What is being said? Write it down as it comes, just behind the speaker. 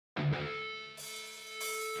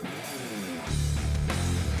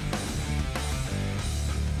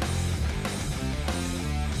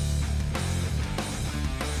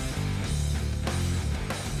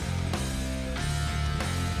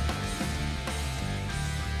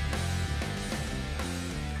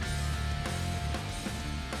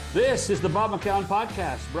This is the Bob McCown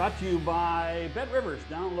Podcast, brought to you by BetRivers.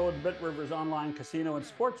 Download BetRivers online casino and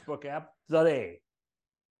sportsbook app today.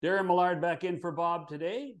 Darren Millard back in for Bob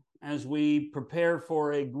today as we prepare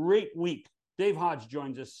for a great week. Dave Hodge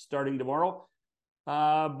joins us starting tomorrow.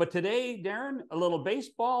 But today, Darren, a little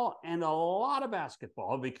baseball and a lot of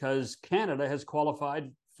basketball because Canada has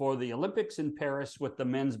qualified for the Olympics in Paris with the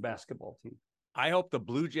men's basketball team. I hope the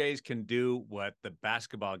Blue Jays can do what the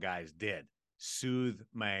basketball guys did. Soothe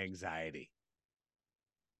my anxiety.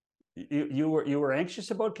 You were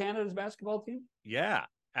anxious about Canada's basketball team? Yeah.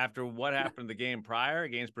 After what happened the game prior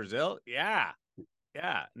against Brazil? Yeah.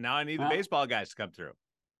 Now I need the baseball guys to come through.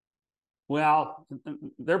 Well,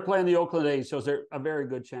 they're playing the Oakland A's, so there's a very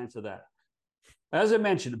good chance of that. As I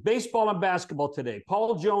mentioned, baseball and basketball today.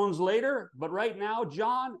 Paul Jones later, but right now,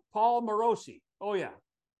 Paul Morosi. Oh, yeah.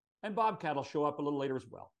 And Bobcat will show up a little later as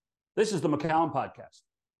well. This is the McCown Podcast.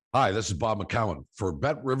 Hi, this is Bob McCown for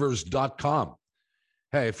BetRivers.com.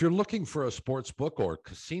 Hey, if you're looking for a sports book or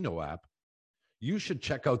casino app, you should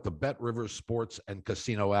check out the BetRivers Sports and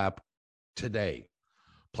Casino app today.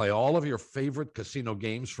 Play all of your favorite casino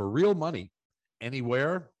games for real money,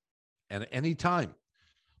 anywhere and anytime.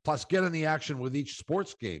 Plus, get in the action with each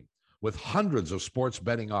sports game with hundreds of sports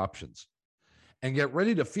betting options. And get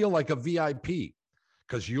ready to feel like a VIP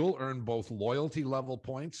because you'll earn both loyalty level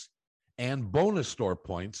points and bonus store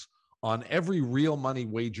points on every real money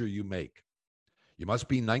wager you make. You must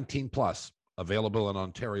be 19 plus, available in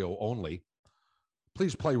Ontario only.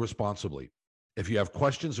 Please play responsibly. If you have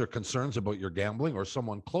questions or concerns about your gambling or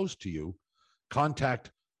someone close to you,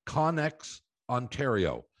 contact Connex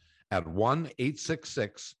Ontario at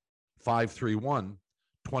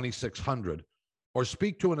 1-866-531-2600 or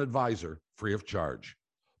speak to an advisor free of charge.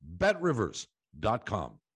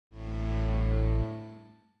 BetRivers.com.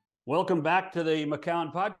 Welcome back to the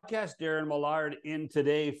McCown Podcast. Darren Millard in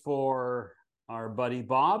today for our buddy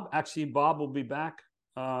Bob. Actually, Bob will be back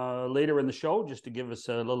later in the show just to give us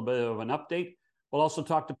a little bit of an update. We'll also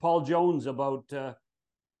talk to Paul Jones about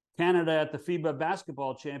Canada at the FIBA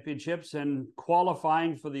Basketball Championships and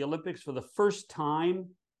qualifying for the Olympics for the first time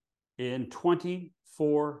in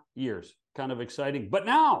 24 years. Kind of exciting. But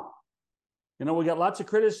now, we got lots of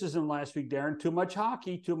criticism last week, Darren. Too much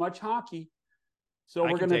hockey. So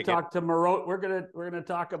we're going to talk to Morosi. We're going to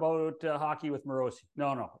talk about hockey with Morosi.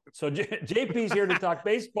 No. So JP's here to talk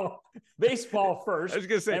baseball first. I was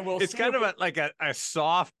going to say, it's kind of like a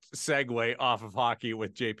soft segue off of hockey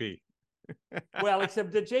with JP. Well,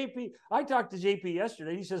 except that I talked to JP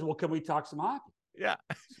yesterday. He says, well, can we talk some hockey? Yeah.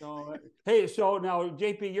 So, hey, so now,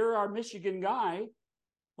 JP, you're our Michigan guy.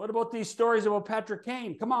 What about these stories about Patrick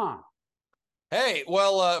Kane? Come on. Hey,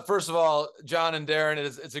 well, first of all, John and Darren,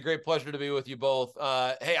 it's a great pleasure to be with you both.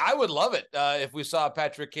 Hey, I would love it if we saw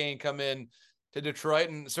Patrick Kane come in to Detroit,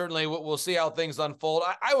 and certainly we'll see how things unfold.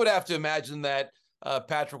 I would have to imagine that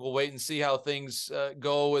Patrick will wait and see how things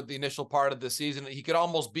go with the initial part of the season. He could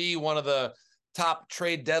almost be one of the top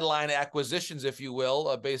trade deadline acquisitions, if you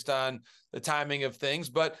will, based on the timing of things.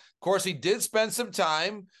 But, of course, he did spend some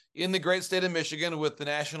time in the great state of Michigan with the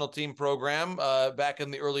national team program back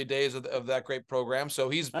in the early days of that great program. So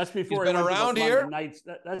he's been around here.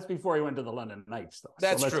 That's before he went to the London Knights, though.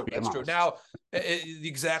 That's true. That's true. Now,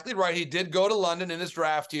 exactly right. He did go to London in his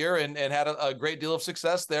draft year and had a great deal of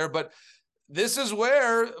success there. But this is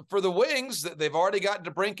where, for the Wings, they've already gotten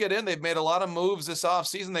to Brinkett in. They've made a lot of moves this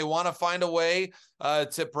offseason. They want to find a way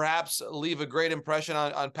to perhaps leave a great impression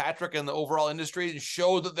on Patrick and the overall industry and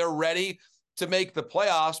show that they're ready to make the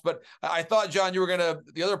playoffs. But I thought, John,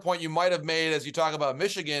 the other point you might have made as you talk about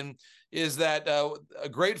Michigan is that a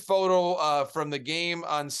great photo from the game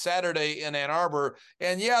on Saturday in Ann Arbor.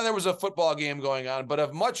 And yeah, there was a football game going on, but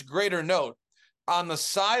of much greater note, on the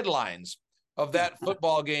sidelines of that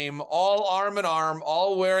football game, all arm in arm,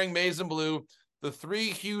 all wearing maize and blue, the three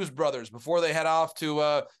Hughes brothers before they head off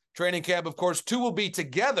to training camp. Of course, two will be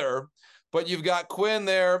together, but you've got Quinn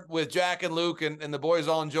there with Jack and Luke and the boys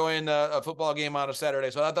all enjoying a football game on a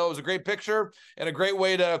Saturday. So I thought it was a great picture and a great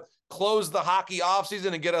way to close the hockey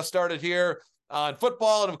offseason and get us started here on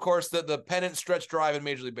football and, of course, the pennant stretch drive in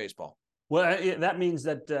Major League Baseball. Well, that means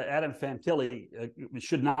that Adam Fantilli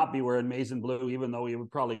should not be wearing maize and blue, even though he would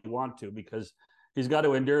probably want to, because he's got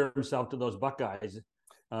to endure himself to those Buckeyes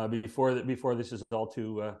before this is all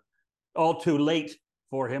too late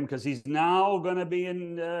for him, because he's now going to be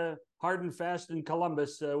in hard and fast in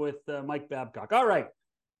Columbus with Mike Babcock. All right,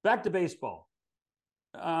 back to baseball.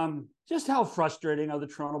 Just how frustrating are the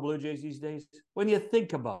Toronto Blue Jays these days? When you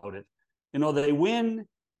think about it, they win.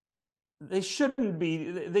 They shouldn't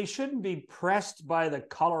be pressed by the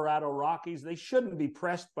Colorado Rockies. They shouldn't be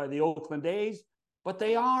pressed by the Oakland A's. but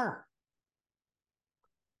they are.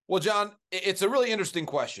 Well, John, it's a really interesting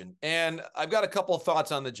question, and I've got a couple of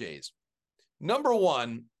thoughts on the Jays. Number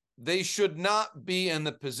one, they should not be in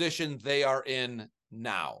the position they are in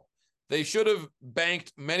now. They should have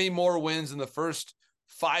banked many more wins in the first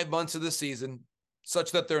 5 months of the season,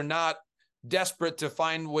 such that they're not desperate to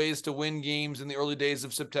find ways to win games in the early days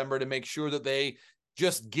of September to make sure that they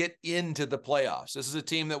just get into the playoffs. This is a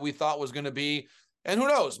team that we thought was going to be, and who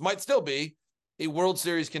knows, might still be, a World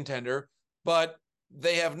Series contender, but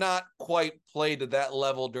they have not quite played at that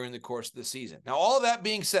level during the course of the season. Now, all of that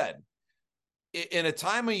being said, in a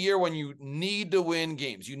time of year when you need to win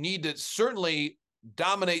games, you need to certainly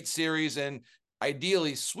dominate series and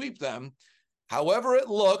ideally sweep them. However it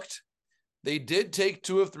looked, they did take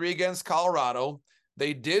 2 of 3 against Colorado.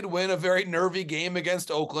 They did win a very nervy game against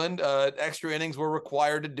Oakland. Extra innings were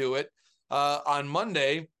required to do it on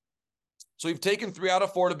Monday. So you've taken 3 out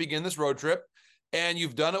of 4 to begin this road trip. And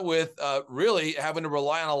you've done it with really having to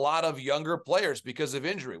rely on a lot of younger players because of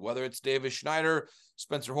injury, whether it's Davis Schneider,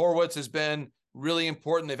 Spencer Horwitz has been really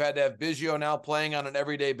important. They've had to have Biggio now playing on an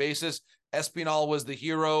everyday basis. Espinal was the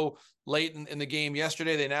hero late in the game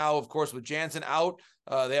yesterday. They now, of course, with Jansen out,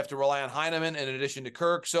 they have to rely on Heineman in addition to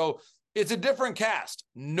Kirk. So it's a different cast,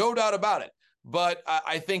 no doubt about it. But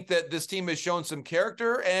I think that this team has shown some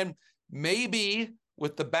character, and maybe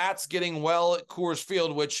with the bats getting well at Coors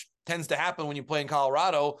Field, which tends to happen when you play in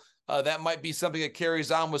Colorado, that might be something that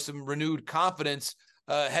carries on with some renewed confidence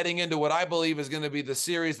heading into what I believe is going to be the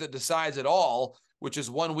series that decides it all, which is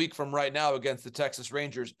 1 week from right now against the Texas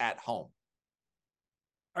Rangers at home.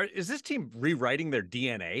 Is this team rewriting their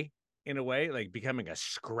DNA in a way, like becoming a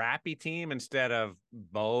scrappy team instead of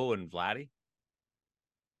Bo and Vladdy?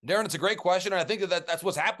 Darren, it's a great question, and I think that's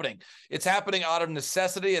what's happening. It's happening out of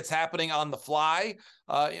necessity. It's happening on the fly.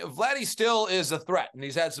 Vladdy still is a threat, and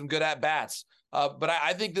he's had some good at-bats. But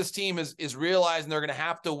I think this team is realizing they're going to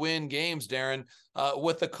have to win games, Darren,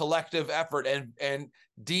 with a collective effort and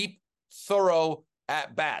deep, thorough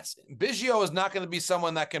at-bats. Biggio is not going to be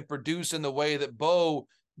someone that can produce in the way that Bo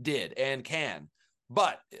did and can.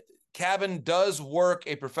 But Cavan does work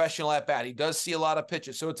a professional at-bat. He does see a lot of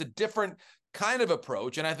pitches. So it's a different kind of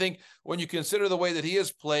approach. And I think when you consider the way that he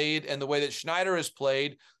has played and the way that Schneider has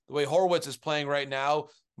played, the way Horwitz is playing right now,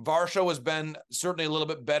 Varsho has been certainly a little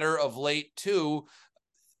bit better of late too.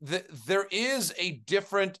 There is a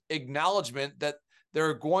different acknowledgement that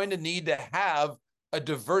they're going to need to have a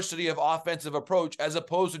diversity of offensive approach as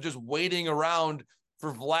opposed to just waiting around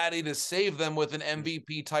for Vladdy to save them with an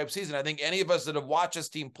MVP type season. I think any of us that have watched this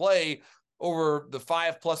team play over the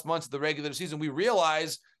 5+ months of the regular season, we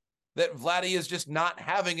realize that Vladdy is just not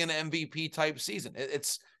having an MVP type season.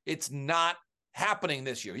 It's not happening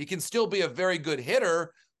this year. He can still be a very good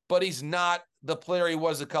hitter, but he's not the player he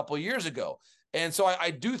was a couple of years ago. And so I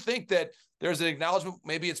do think that there's an acknowledgement,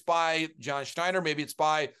 maybe it's by John Schneider, maybe it's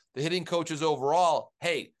by the hitting coaches overall.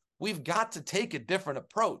 Hey, we've got to take a different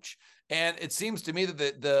approach. And it seems to me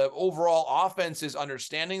that the overall offense is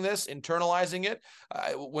understanding this, internalizing it.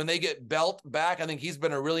 When they get Belt back, I think he's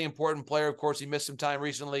been a really important player. Of course, he missed some time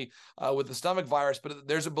recently with the stomach virus, but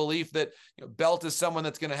there's a belief that Belt is someone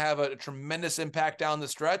that's going to have a tremendous impact down the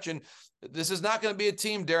stretch. And this is not going to be a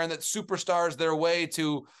team, Darren, that superstars their way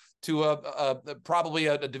to probably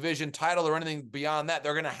a division title or anything beyond that.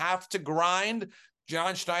 They're going to have to grind.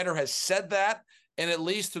 John Schneider has said that. And at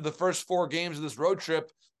least through the first 4 games of this road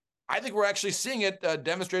trip, I think we're actually seeing it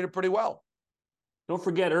demonstrated pretty well. Don't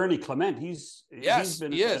forget Ernie Clement. He's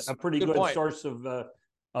been a pretty good source of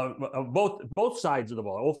both sides of the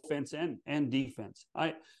ball, offense and defense.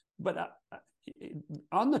 But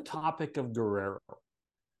on the topic of Guerrero,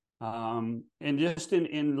 and just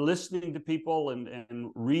in listening to people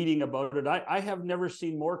and reading about it, I have never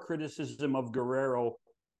seen more criticism of Guerrero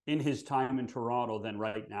in his time in Toronto than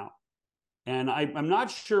right now. And I'm not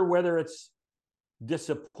sure whether it's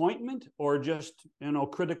disappointment or just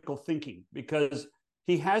critical thinking, because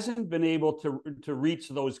he hasn't been able to reach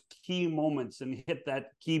those key moments and hit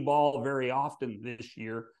that key ball very often this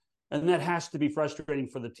year, and that has to be frustrating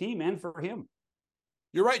for the team and for him.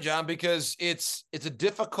 You're right, John, because it's a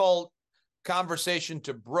difficult conversation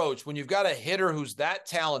to broach when you've got a hitter who's that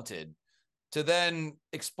talented to then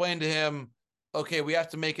explain to him, okay, we have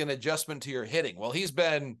to make an adjustment to your hitting. Well, he's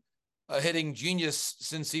been a hitting genius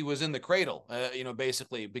since he was in the cradle,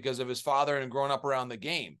 basically because of his father and growing up around the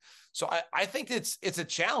game. So I think it's a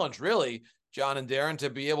challenge, really, John and Darren, to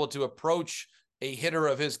be able to approach a hitter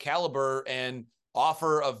of his caliber and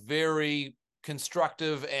offer a very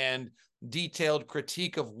constructive and detailed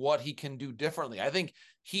critique of what he can do differently. I think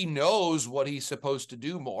he knows what he's supposed to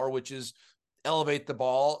do more, which is elevate the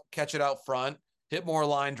ball, catch it out front, hit more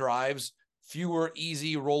line drives, fewer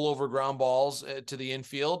easy rollover ground balls to the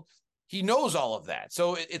infield. He knows all of that.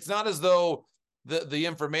 So it's not as though the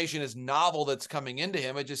information is novel that's coming into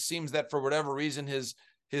him. It just seems that for whatever reason, his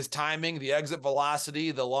timing, the exit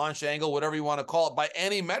velocity, the launch angle, whatever you want to call it, by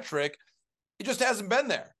any metric, it just hasn't been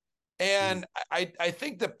there. And I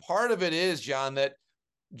think that part of it is, John, that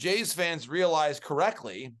Jays fans realize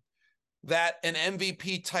correctly that an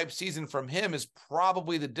MVP type season from him is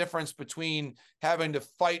probably the difference between having to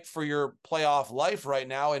fight for your playoff life right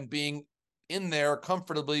now and being in there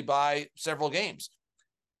comfortably by several games.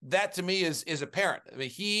 That to me is apparent. I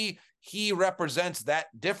mean, he represents that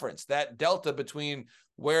difference, that delta between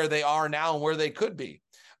where they are now and where they could be.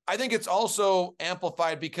 I think it's also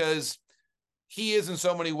amplified because he is in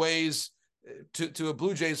so many ways, to a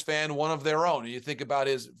Blue Jays fan, one of their own. You think about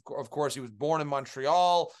of course, he was born in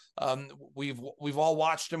Montreal. We've all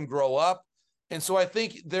watched him grow up. And so I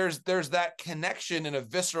think there's that connection in a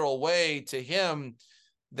visceral way to him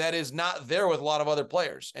that is not there with a lot of other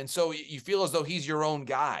players. And so you feel as though he's your own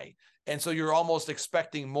guy. And so you're almost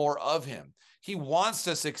expecting more of him. He wants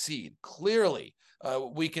to succeed. Clearly,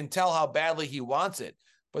 we can tell how badly he wants it.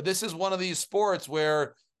 But this is one of these sports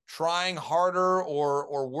where trying harder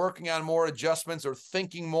or working on more adjustments or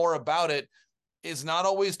thinking more about it is not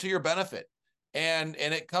always to your benefit. And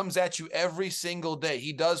it comes at you every single day.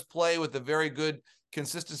 He does play with a very good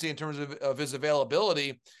consistency in terms of his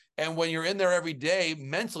availability. And when you're in there every day,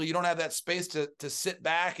 mentally, you don't have that space to sit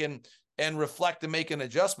back and reflect and make an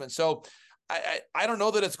adjustment. So I don't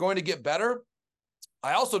know that it's going to get better.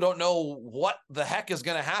 I also don't know what the heck is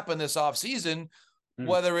going to happen this offseason,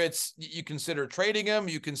 whether it's you consider trading him,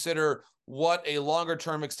 you consider what a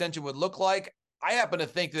longer-term extension would look like. I happen to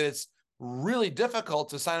think that it's really difficult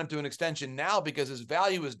to sign him to an extension now because his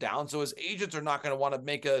value is down. So his agents are not going to want to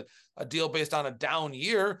make a deal based on a down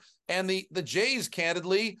year. And the Jays,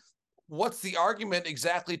 candidly, what's the argument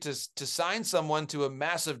exactly to sign someone to a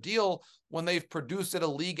massive deal when they've produced at a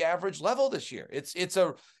league average level this year? It's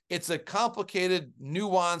a complicated,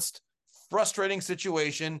 nuanced, frustrating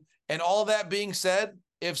situation. And all that being said,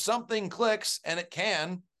 if something clicks, and it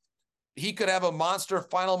can, he could have a monster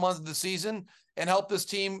final month of the season and help this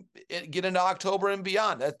team get into October and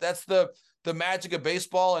beyond. That's the magic of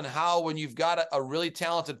baseball, and how when you've got a really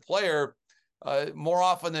talented player, more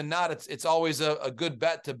often than not, it's always a good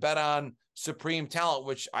bet to bet on supreme talent,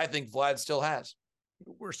 which I think Vlad still has.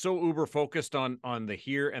 We're so uber focused on the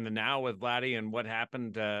here and the now with Vladdy and what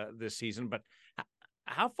happened this season, but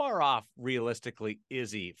how far off realistically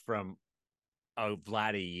is he from a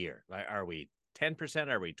Vladdy year? Are we 10%?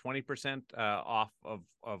 Are we 20% off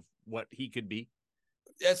of what he could be?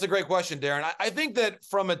 That's a great question, Darren. I think that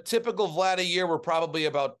from a typical Vladdy year, we're probably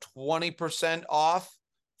about 20% off.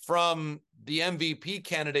 From the MVP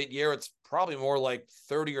candidate year, it's probably more like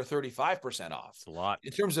 30 or 35% off. It's a lot.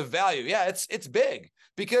 In terms of value. Yeah, it's big.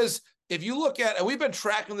 Because if you look at, and we've been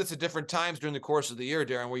tracking this at different times during the course of the year,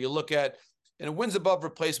 Darren, where you look at, and wins above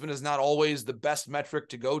replacement is not always the best metric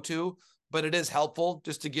to go to, but it is helpful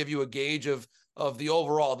just to give you a gauge of the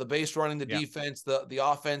overall, the base running, the defense, the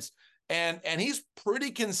offense. And he's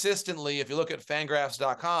pretty consistently, if you look at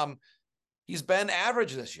Fangraphs.com, he's been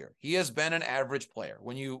average this year. He has been an average player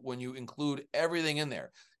when you include everything in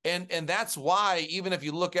there. And that's why, even if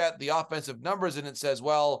you look at the offensive numbers and it says,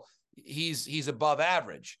 well, he's above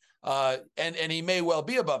average, and he may well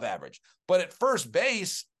be above average, but at first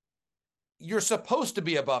base, you're supposed to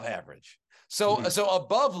be above average. So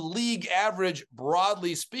above league average,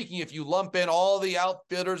 broadly speaking, if you lump in all the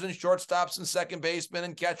outfielders and shortstops and second basemen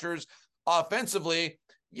and catchers offensively,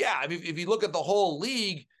 yeah, I mean, if you look at the whole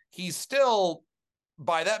league, he's still,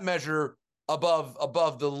 by that measure,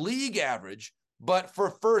 above the league average. But for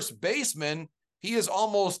first baseman, he is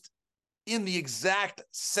almost in the exact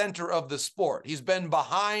center of the sport. He's been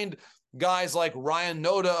behind guys like Ryan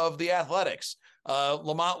Noda of the Athletics,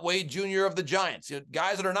 Lamont Wade Jr. of the Giants,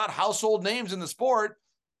 guys that are not household names in the sport.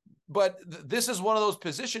 But this is one of those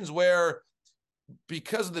positions where,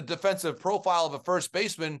 because of the defensive profile of a first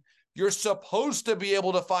baseman, you're supposed to be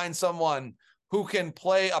able to find someone who can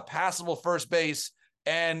play a passable first base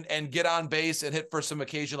and get on base and hit for some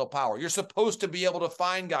occasional power. You're supposed to be able to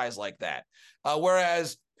find guys like that.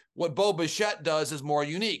 Whereas what Bo Bichette does is more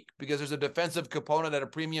unique because there's a defensive component at a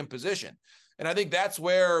premium position. And I think that's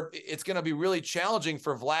where it's going to be really challenging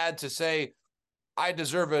for Vlad to say, I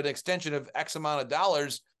deserve an extension of X amount of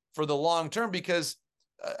dollars for the long term, because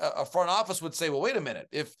a front office would say, well, wait a minute.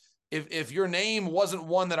 If your name wasn't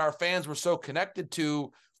one that our fans were so connected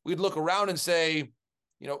to, we'd look around and say,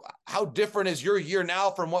 how different is your year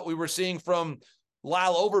now from what we were seeing from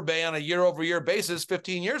Lyle Overbay on a year-over-year basis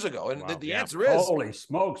 15 years ago? And the answer is, holy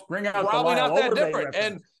smokes, bring out probably the Lyle not that Overbay different.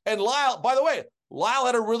 reference. And Lyle, by the way, Lyle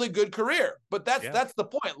had a really good career, but that's the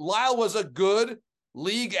point. Lyle was a good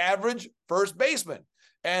league average first baseman.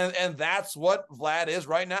 And that's what Vlad is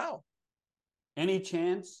right now. Any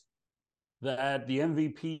chance that the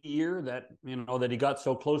MVP year that he got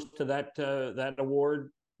so close to that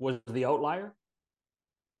award was the outlier?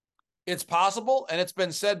 It's possible, and it's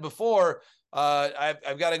been said before.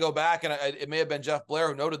 I've got to go back, and it may have been Jeff Blair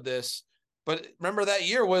who noted this. But remember, that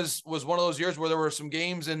year was one of those years where there were some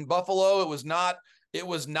games in Buffalo. It was not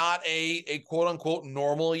a quote unquote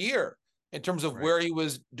normal year in terms of where he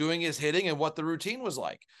was doing his hitting and what the routine was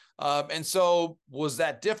like. And so, was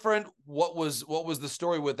that different? What was the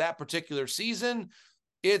story with that particular season?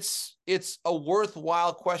 It's a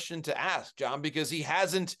worthwhile question to ask, John, because he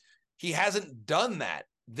hasn't done that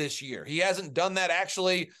this year. He hasn't done that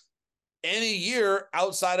actually any year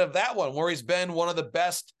outside of that one, where he's been one of the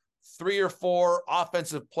best 3 or 4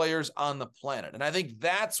 offensive players on the planet. And I think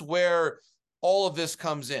that's where all of this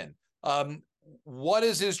comes in. What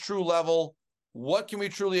is his true level? What can we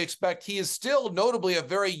truly expect? He is still notably a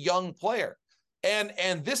very young player.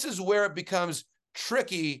 And this is where it becomes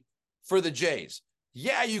tricky for the Jays.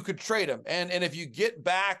 Yeah, you could trade him. And if you get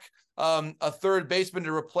back a third baseman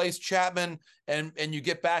to replace Chapman, and you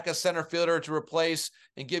get back a center fielder to replace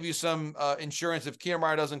and give you some insurance if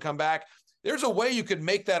Kiermaier doesn't come back, there's a way you could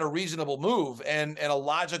make that a reasonable move and a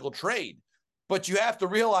logical trade. But you have to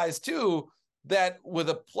realize, too, that with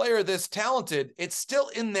a player this talented, it's still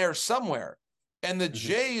in there somewhere. And the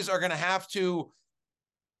Jays are going to have to,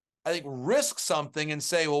 I think, risk something and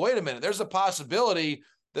say, well, wait a minute, there's a possibility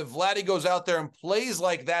that Vladdy goes out there and plays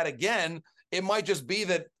like that again. It might just be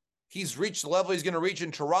that he's reached the level he's going to reach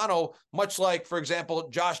in Toronto, much like, for example,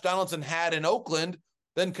 Josh Donaldson had in Oakland,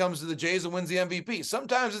 then comes to the Jays and wins the MVP.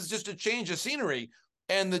 Sometimes it's just a change of scenery,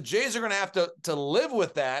 and the Jays are going to have to live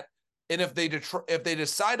with that. And if they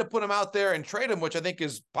decide to put him out there and trade him, which I think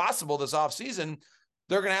is possible this offseason,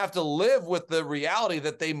 they're going to have to live with the reality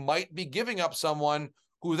that they might be giving up someone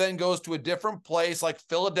who then goes to a different place like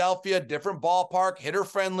Philadelphia, different ballpark,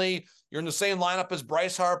 hitter-friendly. You're in the same lineup as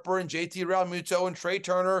Bryce Harper and JT Realmuto and Trey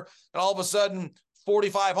Turner, and all of a sudden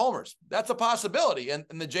 45 homers. That's a possibility, and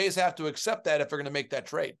the Jays have to accept that if they're going to make that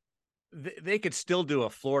trade. They could still do a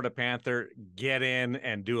Florida Panther, get in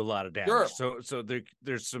and do a lot of damage. Sure. So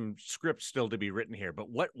there's some script still to be written here. But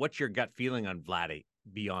what's your gut feeling on Vladdy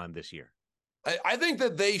beyond this year? I think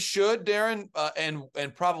that they should, Darren,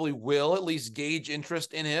 and probably will at least gauge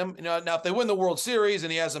interest in him. Now if they win the World Series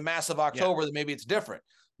and he has a massive October, then maybe it's different.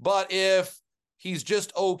 But if he's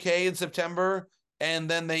just okay in September and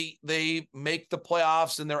then they make the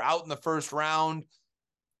playoffs and they're out in the first round,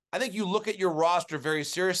 I think you look at your roster very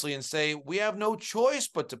seriously and say, we have no choice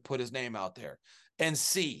but to put his name out there and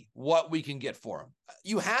see what we can get for him.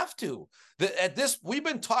 You have to. We've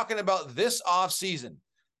been talking about this offseason,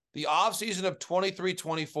 the offseason of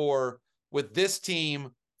 23-24 with this team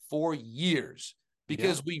for years,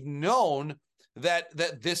 because we've known that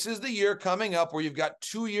this is the year coming up where you've got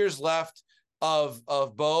 2 years left of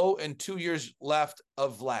Bo and 2 years left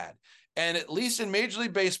of Vlad. And at least in Major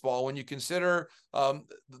League Baseball, when you consider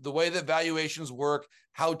the way that valuations work,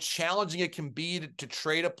 how challenging it can be to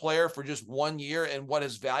trade a player for just 1 year and what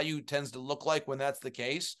his value tends to look like when that's the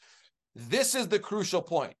case, this is the crucial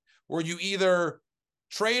point where you either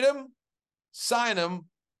trade him, sign him,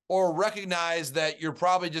 or recognize that you're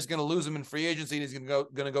probably just going to lose him in free agency and he's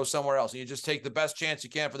going to go somewhere else. And you just take the best chance you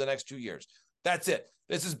can for the next 2 years. That's it.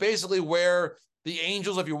 This is basically where the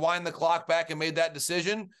Angels, if you wind the clock back and made that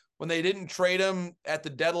decision, when they didn't trade him at the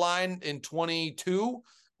deadline in 22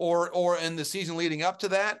 or in the season leading up to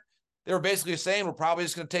that, they were basically saying, we're probably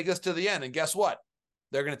just going to take this to the end. And guess what?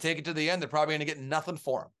 They're going to take it to the end. They're probably going to get nothing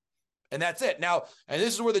for him. And that's it. Now, and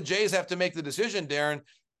this is where the Jays have to make the decision, Darren,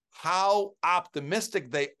 how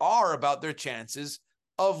optimistic they are about their chances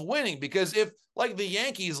of winning. Because if, like the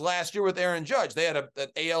Yankees last year with Aaron Judge, they had an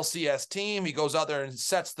ALCS team. He goes out there and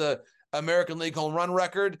sets the American League home run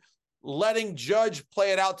record. Letting Judge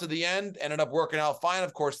play it out to the end ended up working out fine.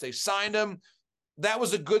 Of course, they signed him. That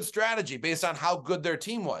was a good strategy based on how good their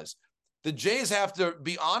team was. The Jays have to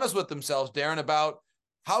be honest with themselves, Darren, about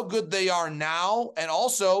how good they are now and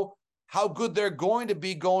also how good they're going to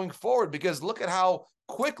be going forward. Because look at how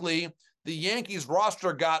quickly the Yankees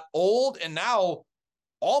roster got old and now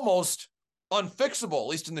almost unfixable, at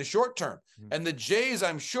least in the short term. And the Jays,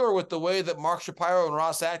 I'm sure, with the way that Mark Shapiro and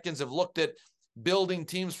Ross Atkins have looked at building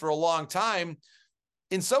teams for a long time,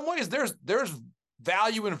 in some ways there's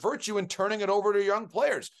value and virtue in turning it over to young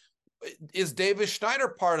players. is Davis Schneider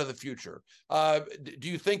part of the future? Do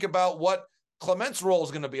you think about what Clement's role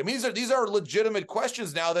is going to be? I mean, these are legitimate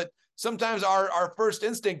questions now that sometimes our first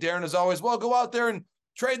instinct, Darren, is always, well, go out there and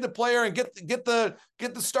trade the player and get the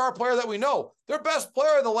star player that we know. Their best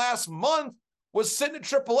player the last month was sitting at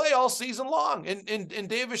AAA all season long in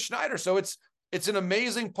Davis Schneider. So it's an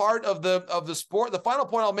amazing part of the sport. The final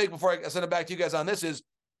point I'll make before I send it back to you guys on this is,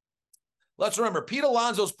 let's remember, Pete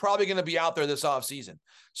Alonso's probably going to be out there this offseason.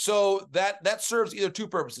 So that serves either two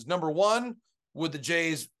purposes. Number one, would the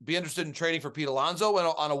Jays be interested in trading for Pete Alonso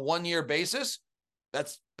on a one-year basis?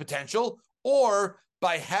 That's potential. Or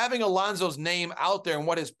by having Alonso's name out there and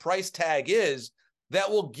what his price tag is, that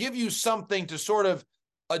will give you something to sort of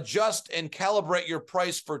adjust and calibrate your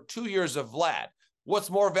price for 2 years of Vlad. What's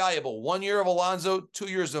more valuable, 1 year of Alonso, 2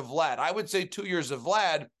 years of Vlad? I would say 2 years of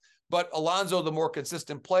Vlad, but Alonso, the more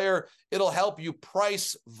consistent player, it'll help you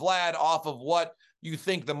price Vlad off of what you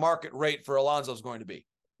think the market rate for Alonso is going to be.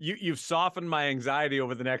 You've softened my anxiety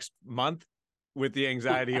over the next month with the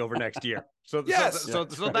anxiety over next year. So yes, so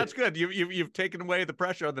that's good. You've taken away the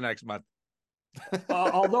pressure of the next month.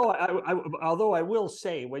 Although I will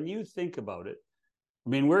say, when you think about it, I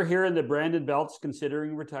mean, we're hearing that Brandon Belt's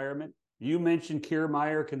considering retirement. You mentioned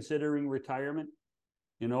Kiermaier considering retirement.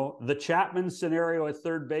 You know, the Chapman scenario at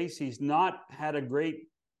third base, he's not had a great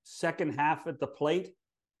second half at the plate.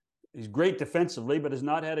 He's great defensively, but has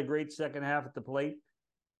not had a great second half at the plate.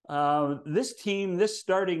 This team, this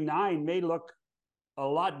starting nine may look a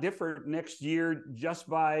lot different next year just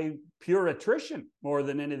by pure attrition more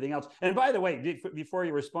than anything else. And by the way, before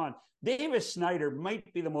you respond, Davis Schneider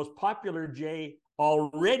might be the most popular Jay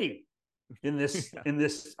already on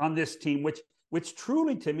this team, which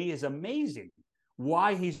truly to me is amazing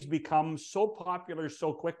why he's become so popular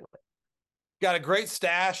so quickly. Got a great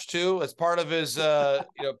stash too, as part of his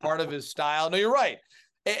part of his style. No, you're right.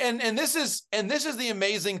 And this is the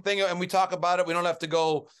amazing thing, and we talk about it. We don't have to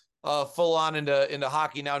go full on into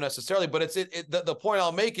hockey now necessarily, but the point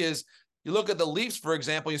I'll make is, you look at the Leafs, for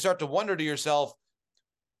example, you start to wonder to yourself,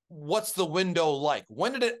 what's the window like?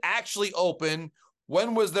 When did it actually open?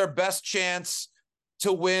 When was their best chance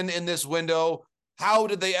to win in this window? How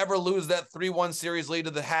did they ever lose that 3-1 series lead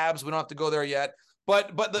to the Habs? We don't have to go there yet.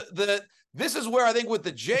 But this is where I think with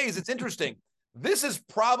the Jays, it's interesting. This is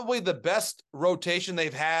probably the best rotation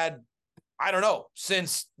they've had, I don't know,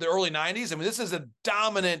 since the early 90s. I mean, this is a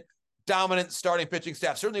dominant starting pitching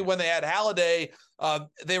staff. Certainly when they had Halladay,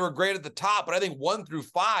 they were great at the top, but I think 1 through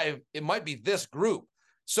 5, it might be this group.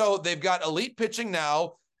 So they've got elite pitching now.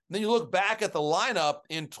 And then you look back at the lineup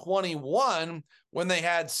in 21 when they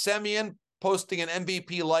had Semien posting an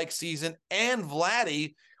MVP-like season and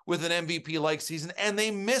Vladdy with an MVP-like season, and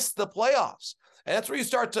they missed the playoffs. And that's where you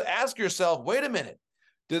start to ask yourself, wait a minute,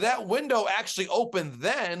 did that window actually open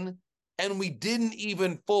then and we didn't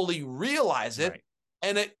even fully realize it? Right.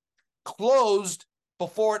 And it closed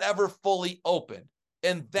before it ever fully opened.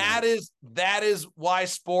 And that is why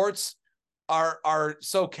sports are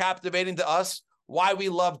so captivating to us, why we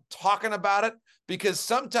love talking about it, because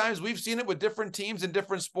sometimes we've seen it with different teams in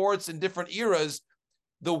different sports in different eras.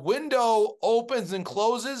 The window opens and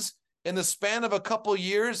closes in the span of a couple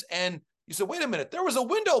years, and you say, wait a minute, there was a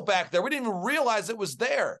window back there. We didn't even realize it was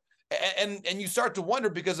there. And you start to wonder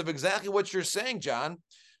because of exactly what you're saying, John.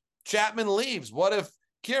 Chapman leaves. What if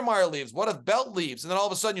Kiermaier leaves? What if Belt leaves? And then all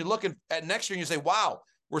of a sudden you're looking at next year and you say, wow,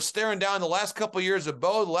 we're staring down the last couple of years of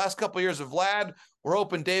Bo, the last couple of years of Vlad. We're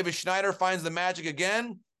hoping Davis Schneider finds the magic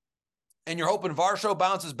again. And you're hoping Varsho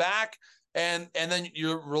bounces back. And then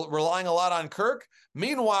you're relying a lot on Kirk.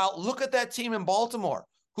 Meanwhile, look at that team in Baltimore,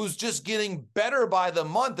 who's just getting better by the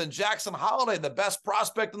month. And Jackson Holliday, the best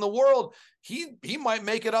prospect in the world, he might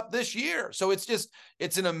make it up this year. So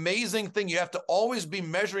it's an amazing thing. You have to always be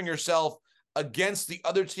measuring yourself against the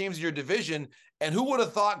other teams in your division. And who would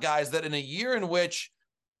have thought, guys, that in a year in which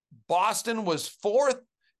Boston was 4th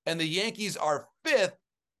and the Yankees are 5th,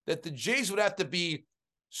 that the Jays would have to be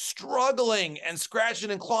struggling and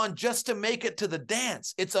scratching and clawing just to make it to the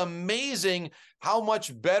dance. It's amazing how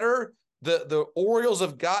much better the Orioles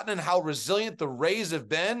have gotten and how resilient the Rays have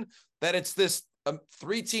been, that it's this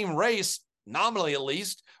 3-team race, nominally at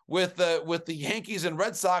least, with the Yankees and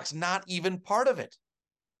Red Sox not even part of it.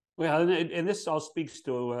 Well, and this all speaks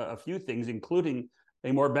to a few things, including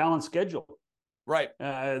a more balanced schedule. Right.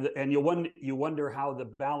 And you wonder how the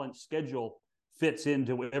balanced schedule fits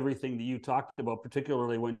into everything that you talked about,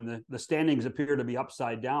 particularly when the standings appear to be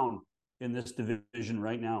upside down in this division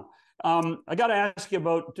right now. I got to ask you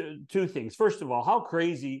about two things. First of all, how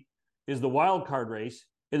crazy is the wild card race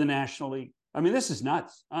in the National League? I mean, this is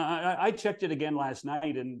nuts. I checked it again last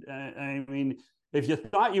night, and I mean, If you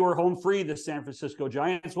thought you were home free, the San Francisco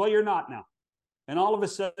Giants, well, you're not now. And all of a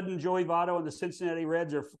sudden, Joey Votto and the Cincinnati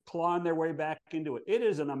Reds are clawing their way back into it. It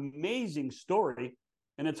is an amazing story,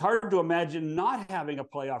 and it's hard to imagine not having a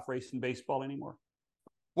playoff race in baseball anymore.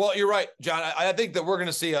 Well, you're right, John. I think that we're going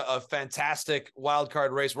to see a fantastic wild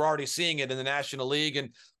card race. We're already seeing it in the National League. And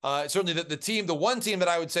certainly the one team that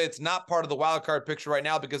I would say it's not part of the wild card picture right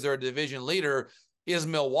now because they're a division leader is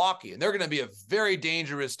Milwaukee. And they're going to be a very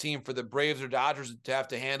dangerous team for the Braves or Dodgers to have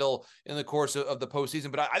to handle in the course of the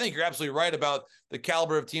postseason. But I think you're absolutely right about the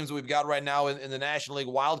caliber of teams that we've got right now in the National League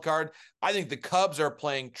wild card. I think the Cubs are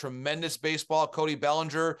playing tremendous baseball. Cody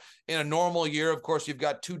Bellinger, in a normal year, of course, you've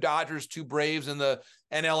got 2 Dodgers, 2 Braves in the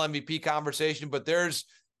NL MVP conversation, but there's,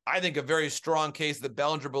 I think, a very strong case that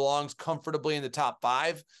Bellinger belongs comfortably in the top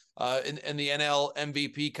 5 in the NL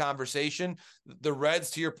MVP conversation. The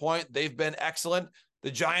Reds, to your point, they've been excellent.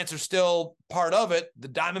 The Giants are still part of it. The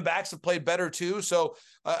Diamondbacks have played better too. So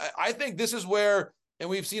I think this is where, and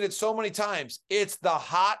we've seen it so many times, it's the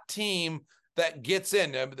hot team that gets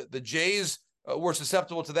in. The Jays were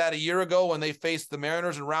susceptible to that a year ago when they faced the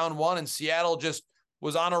Mariners in round 1, and Seattle just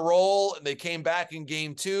was on a roll. They came back in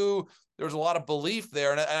game 2. There was a lot of belief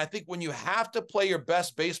there. And I think when you have to play your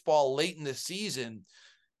best baseball late in the season,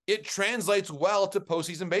 it translates well to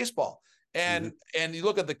postseason baseball. And you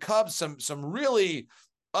look at the Cubs, some really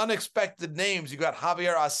unexpected names. You got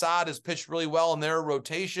Javier Assad has pitched really well in their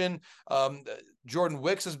rotation. Jordan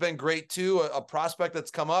Wicks has been great too, a prospect that's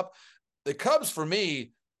come up. The Cubs, for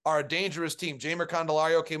me, are a dangerous team. Jeimer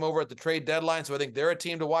Candelario came over at the trade deadline, so I think they're a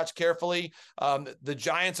team to watch carefully. The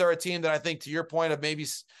Giants are a team that I think, to your point, have maybe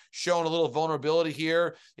shown a little vulnerability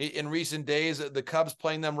here in recent days. The Cubs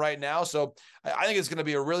playing them right now. So I think it's going to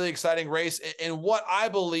be a really exciting race, and what I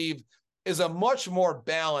believe is a much more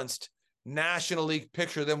balanced National League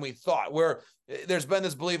picture than we thought, where there's been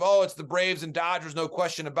this belief, oh, it's the Braves and Dodgers, no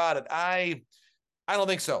question about it. I don't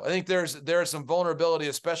think so. I think there's some vulnerability,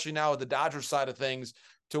 especially now with the Dodgers side of things,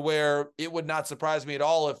 to where it would not surprise me at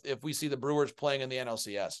all if we see the Brewers playing in the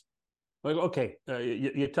NLCS. Well, okay,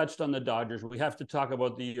 you touched on the Dodgers. We have to talk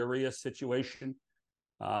about the Urias situation,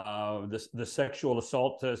 the sexual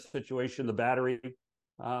assault situation, the battery.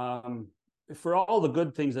 For all the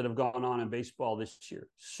good things that have gone on in baseball this year,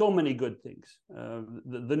 so many good things.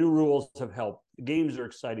 The new rules have helped. The games are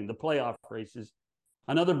exciting. The playoff races.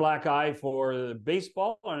 Another black eye for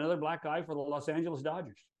baseball, another black eye for the Los Angeles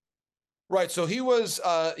Dodgers. Right. So he was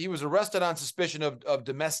arrested on suspicion of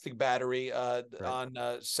domestic battery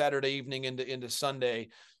on Saturday evening into Sunday.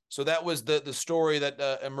 So that was the story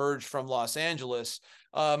that emerged from Los Angeles.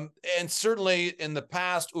 And certainly in the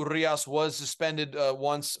past, Urias was suspended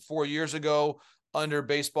once 4 years ago under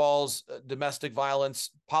baseball's domestic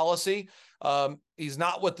violence policy. He's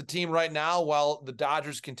not with the team right now while the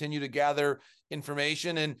Dodgers continue to gather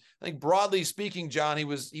information. And I think broadly speaking, John, he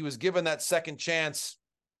was given that second chance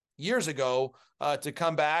years ago to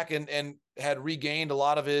come back and had regained a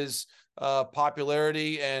lot of his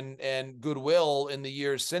popularity and goodwill in the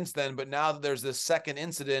years since then. But now that there's this second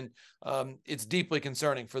incident, it's deeply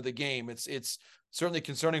concerning for the game. It's certainly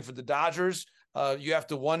concerning for the Dodgers. You have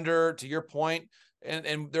to wonder, to your point,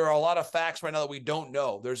 and there are a lot of facts right now that we don't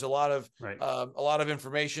know. There's a lot of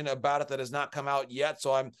information about it that has not come out yet.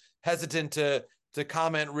 So I'm hesitant to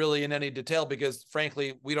comment really in any detail because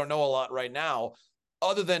frankly, we don't know a lot right now,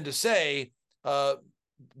 other than to say,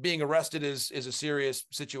 being arrested is a serious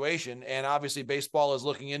situation. And obviously baseball is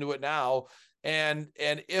looking into it now. And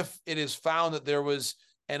if it is found that there was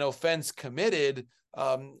an offense committed,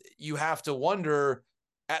 you have to wonder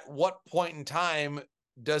at what point in time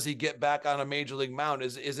does he get back on a major league mound?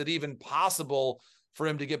 Is it even possible for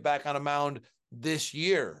him to get back on a mound this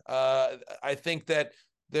year? I think that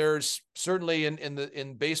there's certainly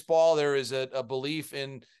in baseball, there is a belief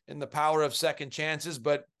in the power of second chances,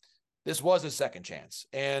 but this was a second chance.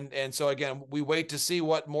 And so again, we wait to see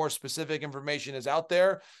what more specific information is out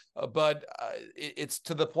there. But it's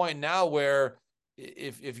to the point now where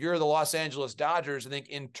if you're the Los Angeles Dodgers, I think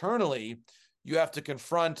internally you have to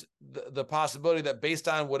confront the possibility that based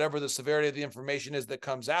on whatever the severity of the information is that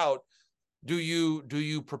comes out, do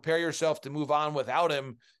you prepare yourself to move on without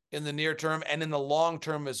him in the near term and in the long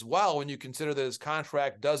term as well, when you consider that his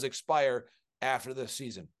contract does expire after this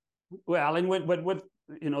season? Well, and what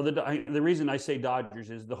you know, the reason I say Dodgers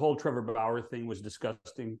is the whole Trevor Bauer thing was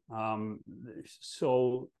disgusting.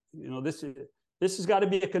 So you know, this has got to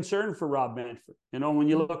be a concern for Rob Manfred. You know, when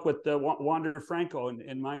you look with Wander Franco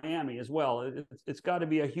in Miami as well, it's got to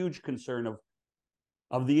be a huge concern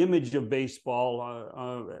of the image of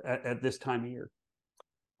baseball at this time of year.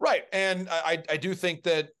 Right, and I do think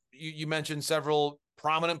that you mentioned several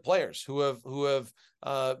prominent players who have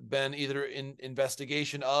been either in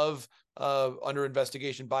investigation of under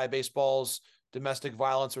investigation by baseball's domestic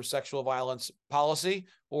violence or sexual violence policy,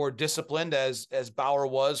 or disciplined as Bauer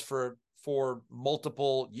was for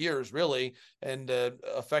multiple years, really, and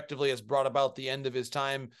effectively has brought about the end of his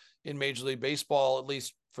time in Major League Baseball, at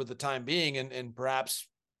least for the time being, and perhaps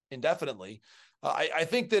indefinitely. I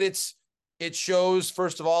think that it shows,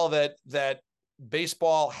 first of all, that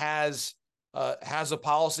baseball has a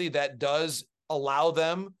policy that does allow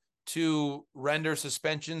them to render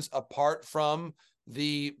suspensions apart from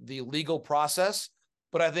the legal process.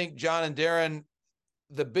 But I think, John and Darren,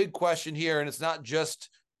 the big question here, and it's not just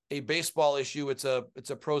a baseball issue, it's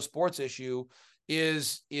a pro sports issue,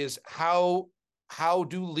 is how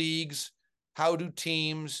do leagues, how do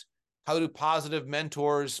teams, how do positive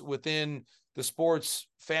mentors within the sports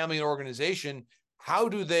family and organization, how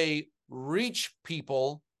do they reach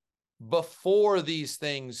people before these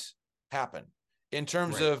things happen in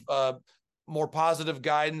terms of more positive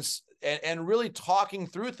guidance and really talking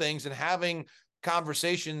through things and having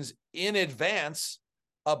conversations in advance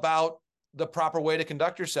about the proper way to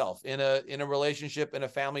conduct yourself in a relationship, in a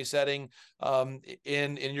family setting,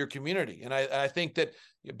 in your community. And I think that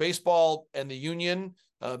baseball and the union,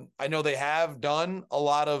 I know they have done a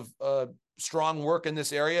lot of strong work in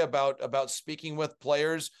this area about speaking with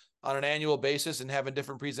players on an annual basis and having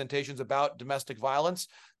different presentations about domestic violence.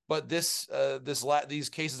 But these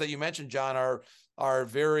cases that you mentioned, John, are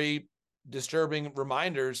very disturbing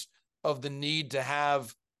reminders of the need to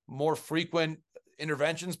have more frequent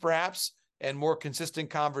interventions, perhaps, and more consistent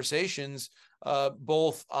conversations,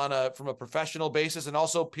 both from a professional basis and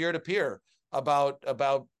also peer-to-peer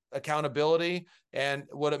about accountability and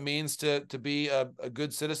what it means to be a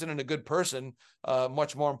good citizen and a good person,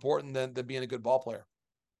 much more important than being a good ball player.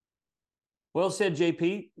 Well said,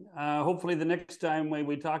 JP. Hopefully the next time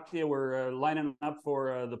we talk to you, we're lining up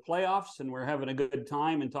for the playoffs and we're having a good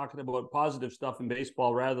time and talking about positive stuff in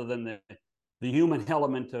baseball rather than the human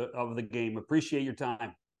element of the game. Appreciate your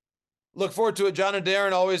time. Look forward to it, John and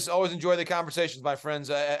Darren. Always enjoy the conversations, my friends.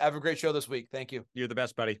 Have a great show this week. Thank you. You're the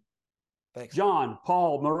best, buddy. Thanks. John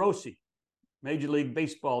Paul Morosi, Major League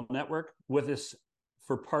Baseball Network, with us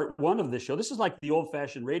for part one of this show. This is like the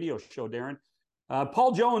old-fashioned radio show, Darren.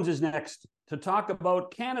 Paul Jones is next to talk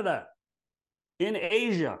about Canada in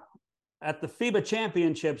Asia at the FIBA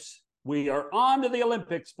Championships. We are on to the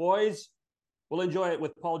Olympics, boys. We'll enjoy it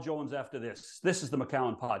with Paul Jones after this. This is the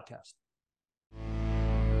McCowan Podcast.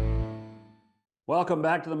 Welcome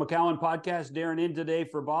back to the McCowan Podcast. Darren in today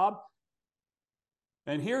for Bob.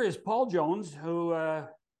 And here is Paul Jones, who,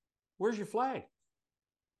 where's your flag?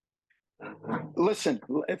 Listen,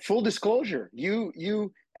 full disclosure,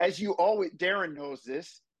 you, as you always, Darren knows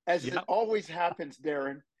this, as it always happens,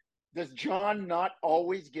 Darren, does John not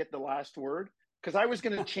always get the last word? Because I was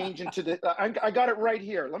going to change into I got it right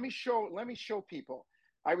here. Let me show people.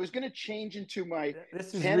 I was going to change into my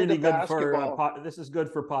This is Canada really good basketball. for this is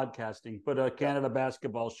good for podcasting. Put a Canada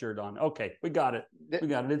basketball shirt on. Okay, we got it. We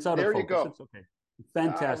got it. It's out of focus. There you go. It's okay.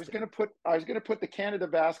 Fantastic. I was gonna put the Canada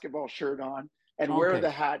basketball shirt on and wear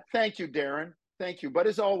the hat. Thank you, Darren. Thank you. But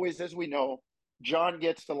as always, as we know, John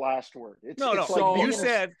gets the last word. So you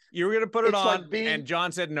said you were going to put it on, and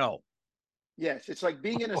John said no. Yes, it's like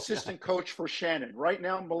being an assistant coach for Shannon. Right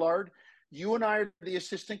now, Millard, you and I are the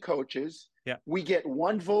assistant coaches. Yeah. We get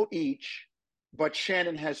one vote each, but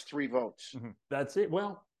Shannon has 3 votes. Mm-hmm. That's it.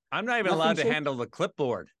 Well, I'm not even allowed to handle the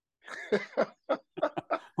clipboard.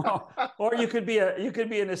 Or you could be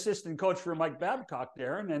an assistant coach for Mike Babcock,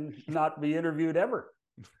 Darren, and not be interviewed ever.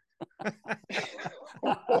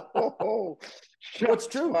 What's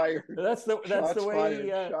true? Fired. That's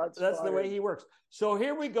the way he works. So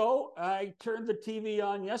here we go. I turned the TV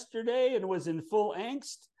on yesterday and was in full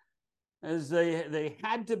angst as they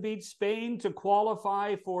had to beat Spain to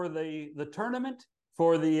qualify for the tournament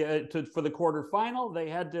for the quarterfinal. They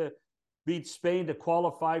had to beat Spain to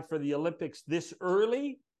qualify for the Olympics this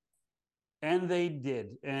early, and they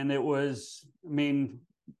did. And it was,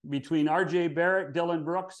 between R.J. Barrett, Dylan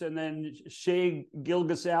Brooks, and then Shea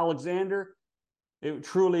Gilgeous-Alexander, it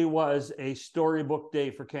truly was a storybook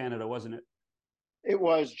day for Canada, wasn't it? It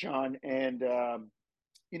was, John. And, the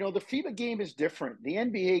FIBA game is different. The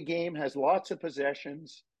NBA game has lots of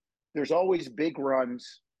possessions. There's always big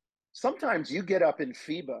runs. Sometimes you get up in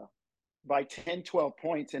FIBA by 10, 12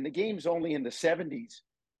 points, and the game's only in the 70s.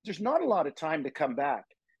 There's not a lot of time to come back.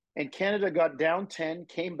 And Canada got down 10,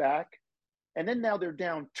 came back, and then now they're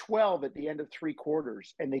down 12 at the end of 3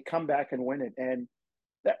 quarters, and they come back and win it. And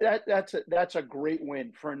that's a great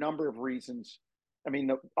win for a number of reasons.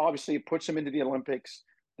 Obviously, it puts them into the Olympics.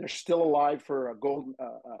 They're still alive for a gold,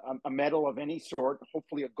 a medal of any sort,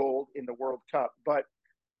 hopefully a gold in the World Cup. But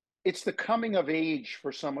it's the coming of age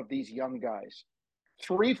for some of these young guys.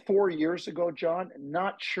 3-4 years ago, John,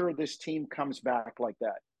 not sure this team comes back like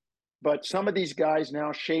that. But some of these guys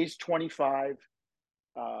now, Shea's 25,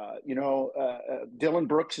 Dylan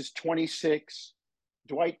Brooks is 26,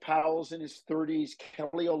 Dwight Powell's in his 30s,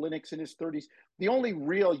 Kelly Olynyk's in his 30s. The only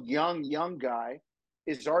real young guy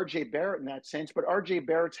is RJ Barrett in that sense, but RJ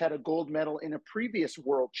Barrett's had a gold medal in a previous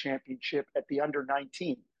world championship at the under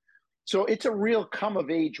 19. So it's a real come of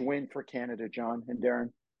age win for Canada, John and Darren.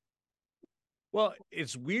 Well,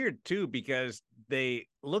 it's weird too, because they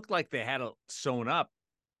looked like they had it sewn up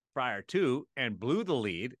prior to and blew the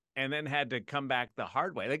lead and then had to come back the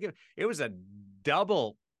hard way. Like it was a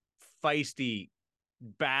double feisty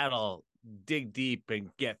battle, dig deep and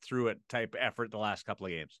get through it type effort the last couple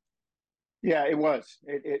of games. Yeah, it was.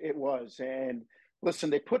 It was. And listen,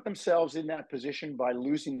 they put themselves in that position by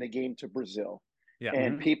losing the game to Brazil. Yeah.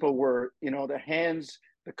 And people were, the hands,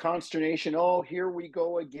 the consternation, oh, here we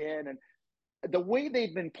go again. And the way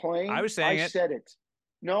they'd been playing, I said it.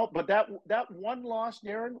 No, but that one loss,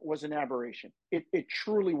 Darren, was an aberration. It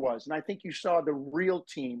truly was. And I think you saw the real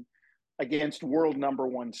team against world number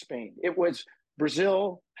one Spain. It was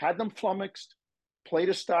Brazil, had them flummoxed, played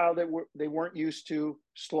a style that they weren't used to,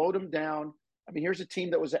 slowed them down. I mean, here's a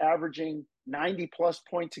team that was averaging 90-plus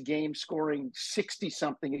points a game, scoring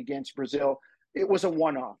 60-something against Brazil. It was a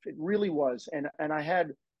one-off. It really was. And I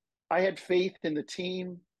had faith in the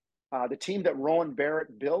team that Rowan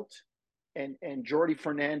Barrett built, and Jordi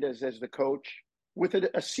Fernandez as the coach, with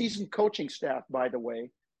a seasoned coaching staff, by the way,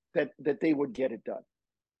 that they would get it done.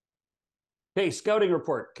 Hey, scouting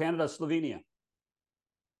report, Canada, Slovenia.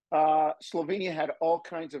 Slovenia had all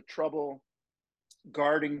kinds of trouble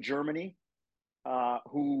guarding Germany,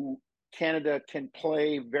 who Canada can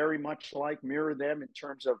play very much like, mirror them in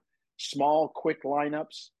terms of small, quick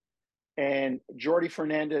lineups. And Jordi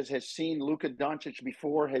Fernandez has seen Luka Doncic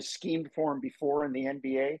before, has schemed for him before in the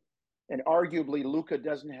NBA. And arguably, Luka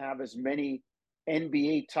doesn't have as many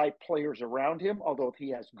NBA-type players around him, although he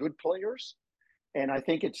has good players. And I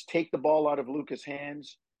think it's take the ball out of Luka's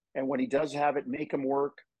hands, and when he does have it, make him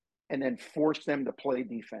work, and then force them to play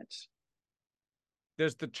defense.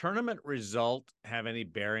 Does the tournament result have any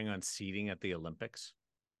bearing on seeding at the Olympics?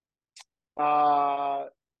 I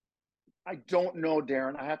don't know,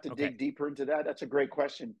 Darren. I have to dig deeper into that. That's a great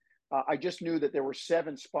question. I just knew that there were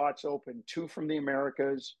 7 spots open, 2 from the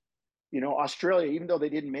Americas. Australia, even though they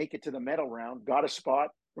didn't make it to the medal round, got a spot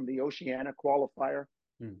from the Oceania qualifier.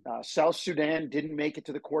 South Sudan didn't make it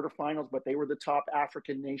to the quarterfinals, but they were the top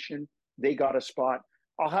African nation. They got a spot.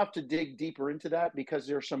 I'll have to dig deeper into that because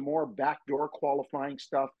there's some more backdoor qualifying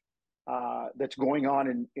stuff that's going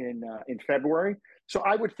on in February. So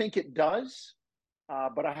I would think it does,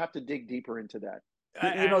 but I have to dig deeper into that.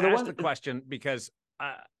 The question because,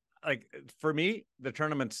 for me, the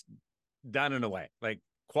tournament's done in a way. Like,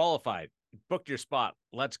 qualified, booked your spot,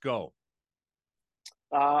 let's go.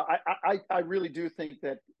 I really do think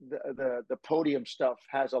that the podium stuff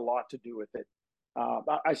has a lot to do with it.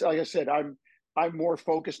 Like I said, I'm more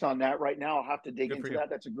focused on that right now. I'll have to dig into that.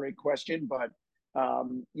 That's a great question. But,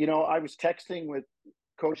 I was texting with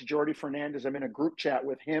Coach Jordi Fernandez. I'm in a group chat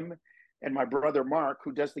with him and my brother Mark,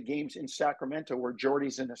 who does the games in Sacramento, where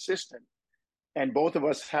Jordi's an assistant. And both of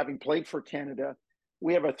us, having played for Canada,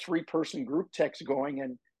 we have a 3-person group text going.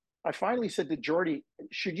 And I finally said to Jordi,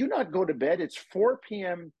 should you not go to bed? It's 4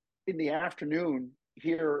 p.m. in the afternoon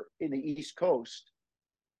here in the East Coast.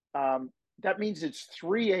 That means it's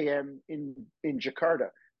 3 a.m. in Jakarta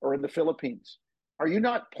or in the Philippines. Are you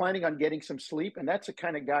not planning on getting some sleep? And that's the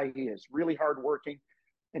kind of guy he is, really hardworking.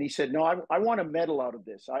 And he said, no, I want a medal out of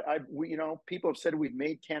this. People have said we've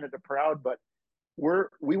made Canada proud, but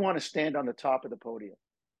we want to stand on the top of the podium.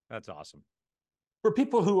 That's awesome. For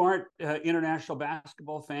people who aren't international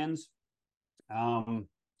basketball fans, can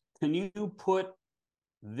you put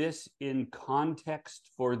this in context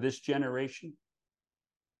for this generation?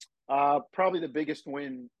 Probably the biggest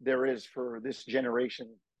win there is for this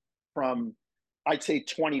generation from, I'd say,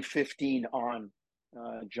 2015 on,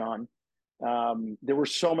 John. There were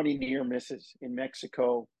so many near misses in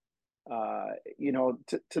Mexico,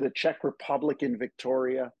 to the Czech Republic in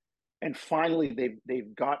Victoria. And finally,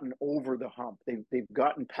 they've gotten over the hump. They've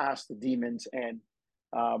gotten past the demons, and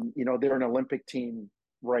they're an Olympic team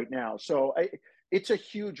right now. So it's a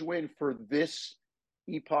huge win for this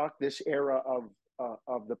epoch, this era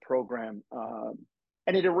of the program,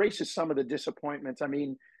 and it erases some of the disappointments. I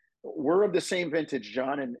mean, we're of the same vintage,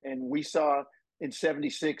 John, and we saw in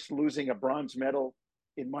 '76 losing a bronze medal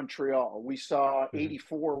in Montreal. We saw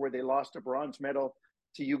 '84 where they lost a bronze medal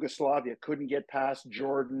to Yugoslavia, couldn't get past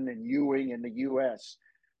Jordan and Ewing and the U.S.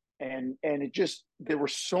 And it just, there were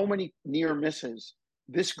so many near misses.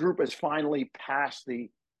 This group has finally passed the,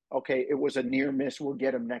 okay, it was a near miss, we'll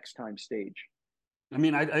get them next time stage. I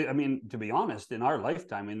mean, I mean, to be honest, in our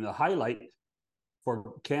lifetime, I mean, the highlight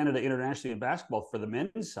for Canada internationally in basketball for the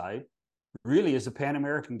men's side really is the Pan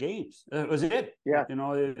American Games. It was it. Yeah. You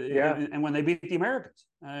know, and when they beat the Americans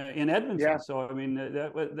in Edmonton. Yeah. So I mean,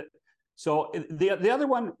 so the other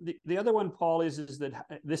one, Paul, is that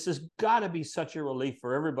this has got to be such a relief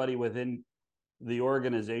for everybody within the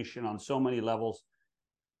organization on so many levels,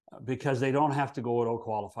 because they don't have to go to a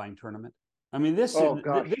qualifying tournament. I mean,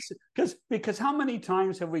 because how many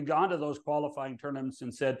times have we gone to those qualifying tournaments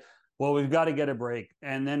and said, well, we've got to get a break.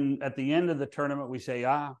 And then at the end of the tournament, we say,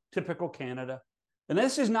 typical Canada. And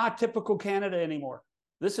this is not typical Canada anymore.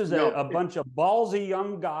 This is a bunch of ballsy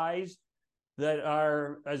young guys that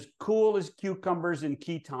are as cool as cucumbers in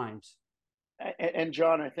key times. And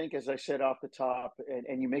John, I think, as I said off the top,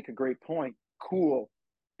 and you make a great point, cool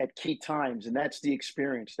at key times. And that's the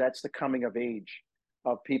experience. That's the coming of age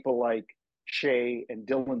of people like Shea and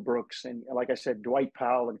Dylan Brooks, and like I said, Dwight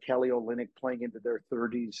Powell and Kelly Olynyk playing into their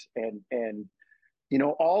 30s, and you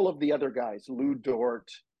know, all of the other guys, Lou Dort,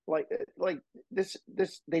 like this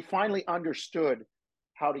they finally understood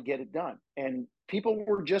how to get it done. And people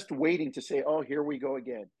were just waiting to say, oh, here we go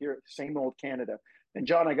again, here, same old Canada. And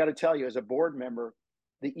John, I got to tell you, as a board member,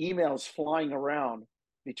 the emails flying around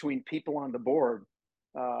between people on the board,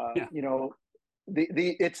 you know,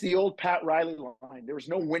 it's the old Pat Riley line. There was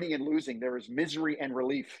no winning and losing. There was misery and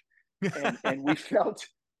relief. And we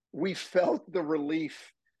felt the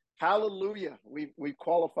relief. Hallelujah. We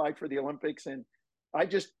qualified for the Olympics. And I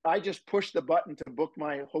just pushed the button to book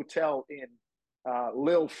my hotel in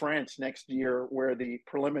Lille, France next year, where the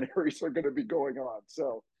preliminaries are going to be going on.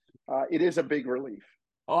 So it is a big relief.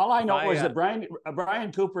 All I know is that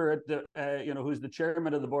Brian Cooper, at the who's the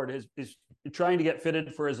chairman of the board, is trying to get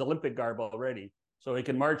fitted for his Olympic garb already, so he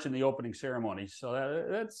can march in the opening ceremony. So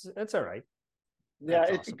that's all right. Yeah,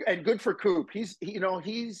 awesome. And good for Coop. He's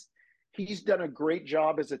done a great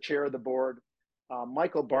job as a chair of the board.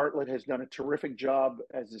 Michael Bartlett has done a terrific job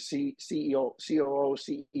as the CEO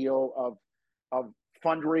of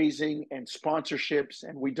fundraising and sponsorships,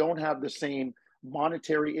 and we don't have the same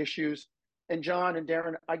monetary issues. And John and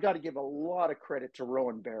Darren, I got to give a lot of credit to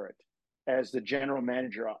Rowan Barrett as the general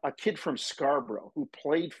manager, a kid from Scarborough who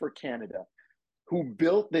played for Canada, who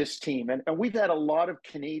built this team. And we've had a lot of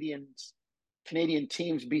Canadian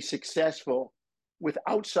teams be successful with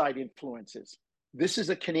outside influences. This is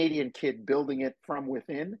a Canadian kid building it from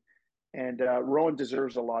within, and Rowan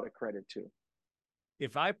deserves a lot of credit too.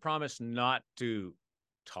 If I promise not to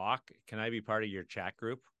talk, can I be part of your chat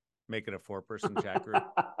group? Make it a 4-person chat group.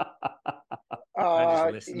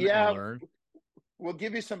 I just listen and learn. We'll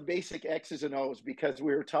give you some basic X's and O's, because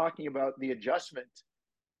we were talking about the adjustment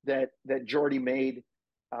that Jordy made,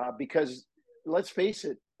 because let's face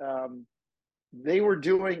it, they were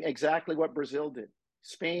doing exactly what Brazil did.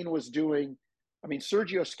 Spain was doing, I mean,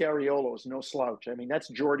 Sergio Scariolo is no slouch. I mean, that's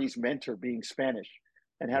Jordy's mentor, being Spanish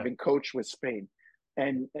and having coached with Spain.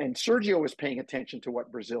 And Sergio was paying attention to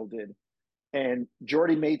what Brazil did. And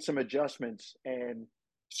Jordy made some adjustments, and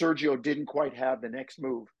Sergio didn't quite have the next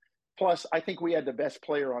move. Plus, I think we had the best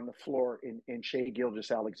player on the floor in Shea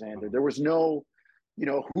Gilgeous-Alexander. There was no,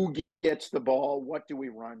 who gets the ball, what do we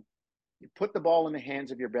run? You put the ball in the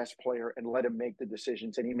hands of your best player and let him make the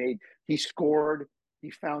decisions. And he scored.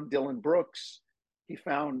 He found Dylan Brooks. He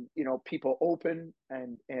found, people open,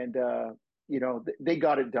 and they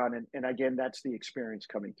got it done. And again, that's the experience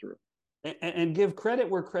coming through. And give credit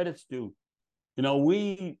where credit's due.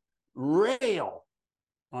 We rail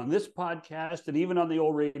on this podcast and even on the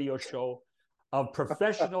old radio show of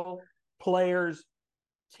professional players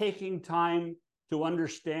taking time to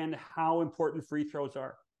understand how important free throws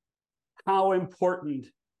are, how important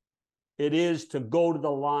it is to go to the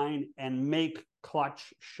line and make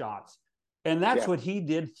clutch shots. And that's what he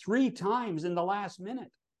did 3 times in the last minute.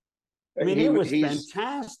 I mean, it was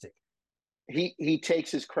fantastic. He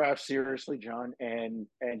takes his craft seriously, John, and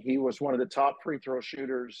he was one of the top free throw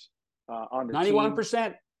shooters on the 91%.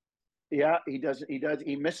 team. Yeah, he does.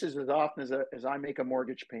 He misses as often as I make a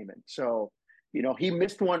mortgage payment. So, he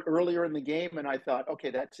missed one earlier in the game, and I thought, okay,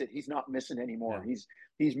 that's it. He's not missing anymore. Yeah.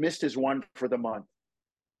 He's missed his one for the month.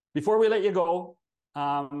 Before we let you go,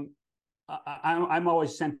 I'm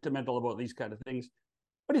always sentimental about these kind of things.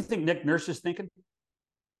 What do you think Nick Nurse is thinking?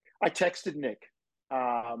 I texted Nick.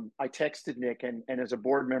 And as a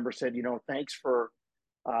board member said, thanks for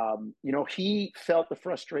He felt the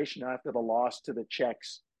frustration after the loss to the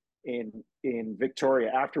Czechs in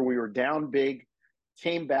Victoria, after we were down big,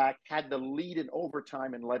 came back, had the lead in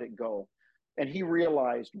overtime and let it go. And he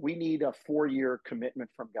realized we need a 4-year commitment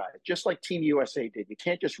from guys, just like Team USA did. You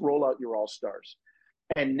can't just roll out your all-stars.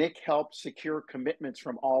 And Nick helped secure commitments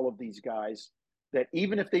from all of these guys that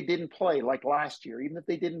even if they didn't play, like last year, even if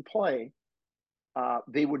they didn't play,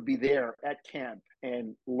 they would be there at camp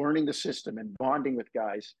and learning the system and bonding with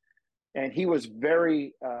guys. And he was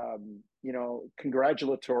very,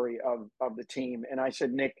 congratulatory of the team. And I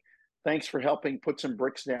said, Nick, thanks for helping put some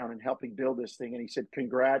bricks down and helping build this thing. And he said,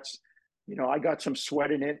 congrats. I got some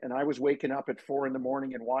sweat in it, and I was waking up at 4 a.m.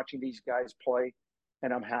 and watching these guys play,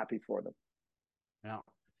 and I'm happy for them. Yeah.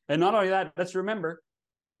 And not only that, let's remember,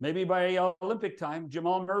 maybe by Olympic time,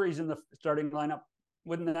 Jamal Murray's in the starting lineup.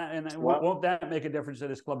 Won't that make a difference to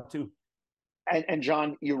this club too? And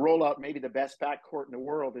John, you roll out maybe the best backcourt in the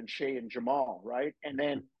world in Shea and Jamal, right? And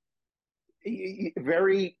then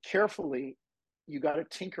very carefully, you got to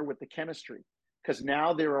tinker with the chemistry, because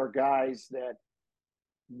now there are guys that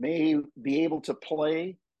may be able to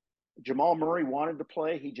play. Jamal Murray wanted to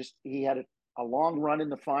play. He had a long run in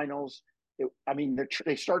the finals.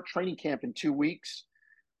 They start training camp in 2 weeks.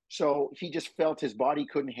 So he just felt his body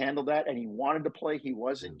couldn't handle that, and he wanted to play. He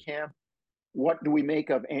was in camp. What do we make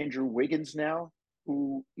of Andrew Wiggins now,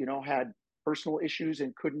 who, had personal issues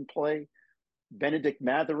and couldn't play? Benedict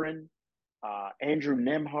Mathurin, Andrew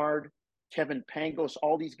Nemhard, Kevin Pangos,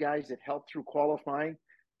 all these guys that helped through qualifying.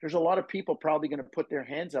 There's a lot of people probably going to put their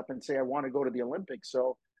hands up and say, I want to go to the Olympics.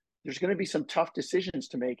 So there's going to be some tough decisions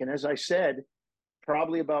to make. And as I said,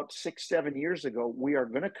 probably about 6-7 years ago, we are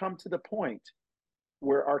going to come to the point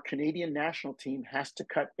where our Canadian national team has to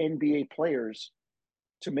cut NBA players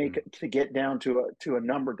to get down to a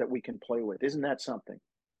number that we can play with. Isn't that something?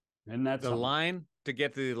 And that's the line to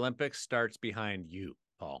get to the Olympics starts behind you,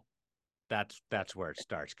 Paul. That's where it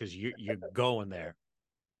starts, because you're going there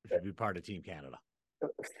to be part of Team Canada.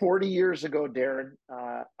 40 years ago, Darren,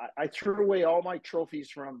 I threw away all my trophies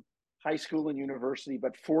from high school and university,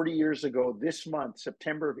 but 40 years ago, this month,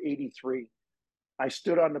 September of '83, I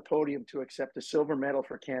stood on the podium to accept a silver medal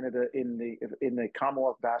for Canada in the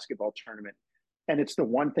Commonwealth basketball tournament. And it's the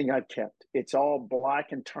one thing I've kept. It's all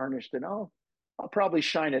black and tarnished, and I'll probably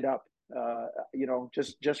shine it up,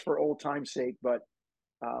 just for old time's sake. But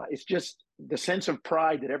it's just the sense of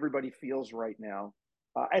pride that everybody feels right now.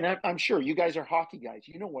 And I'm sure you guys are hockey guys.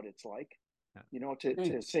 You know what it's like,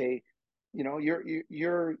 to say,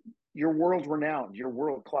 you're world renowned, you're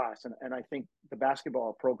world class. And I think the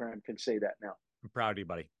basketball program can say that now. I'm proud of you,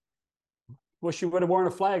 buddy. Wish you would have worn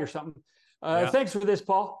a flag or something. Thanks for this,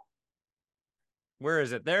 Paul. Where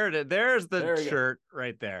is it? There's the shirt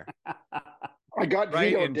right there. I got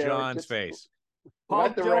right vetoed, in Darren. John's face.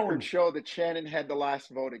 Let the record show that Shannon had the last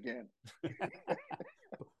vote again.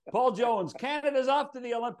 Paul Jones, Canada's off to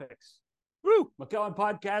the Olympics. Woo! McKellen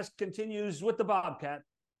Podcast continues with the Bobcat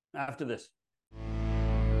after this.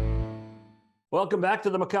 Welcome back to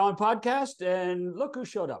the McKellen Podcast, and look who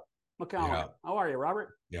showed up. McKellen, Yeah. How are you,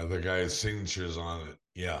 Robert? Yeah, the guy's signature's on it.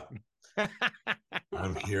 Yeah.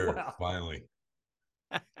 I'm here, finally.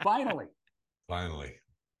 Finally.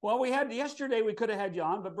 Well, yesterday we could have had you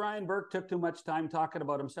on, but Brian Burke took too much time talking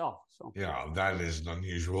about himself. So yeah, that isn't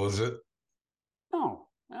unusual, is it? No,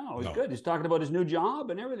 it was good. He's talking about his new job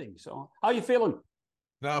and everything. So how you feeling?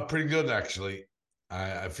 No, pretty good, actually.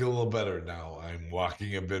 I feel a little better now. I'm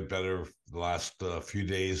walking a bit better the last few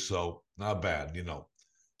days, so not bad,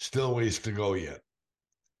 Still ways to go yet.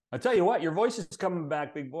 I tell you what, your voice is coming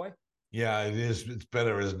back, big boy. Yeah, it is. It's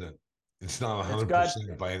better, isn't it? It's not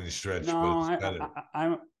 100% by any stretch, but it's better.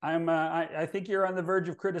 I think you're on the verge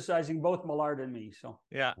of criticizing both Millard and me. So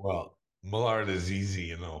yeah. Well, Millard is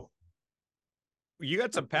easy, You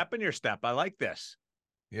got some pep in your step. I like this.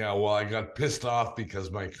 Yeah, well, I got pissed off because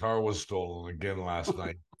my car was stolen again last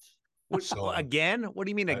night. Again? What do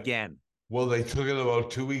you mean again? Well, they took it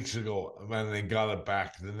about 2 weeks ago, and they got it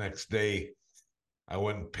back the next day. I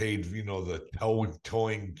went and paid, the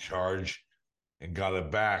towing charge and got it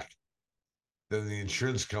back. Then the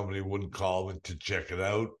insurance company wouldn't call me to check it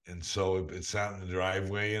out. And so it sat in the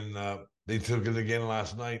driveway, and they took it again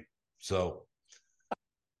last night. So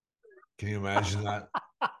can you imagine that?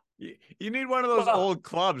 You need one of those old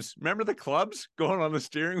clubs. Remember the clubs going on the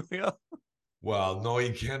steering wheel? Well, no,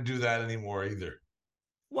 you can't do that anymore either.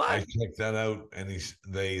 What? I checked that out, and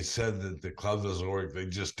they said that the club doesn't work. They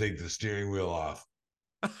just take the steering wheel off.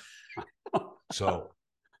 So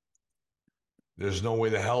there's no way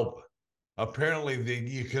to help. Apparently,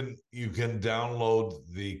 you can download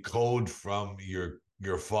the code from your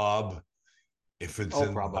fob If it's Oh,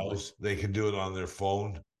 in probably. the house, they can do it on their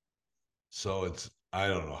phone. So I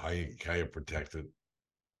don't know how you protect it.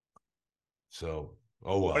 So,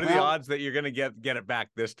 oh well. What are the odds that you're going to get it back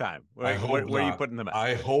this time? I hope where not. are you putting them at?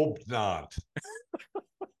 I hope not.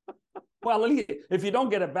 Well, if you don't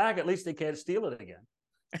get it back, at least they can't steal it again.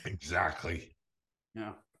 Exactly.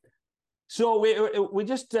 Yeah. So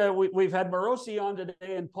we've had Morosi on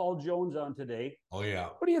today and Paul Jones on today. Oh yeah.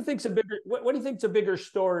 What do you think's what do you think's a bigger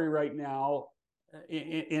story right now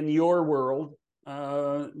in your world?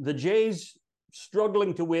 The Jays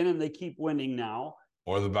struggling to win and they keep winning now,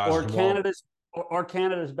 or the basketball, or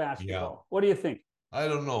Canada's basketball. Yeah. What do you think? I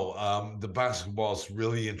don't know. The basketball is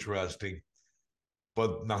really interesting,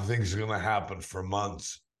 but nothing's going to happen for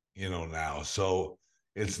months, now. So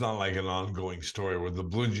it's not like an ongoing story where the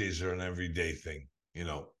Blue Jays are an everyday thing,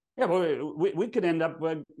 Yeah, but we could end up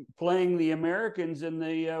playing the Americans in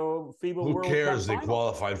the FIBA World Cup. Who cares? They final.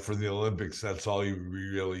 qualified for the Olympics. That's all you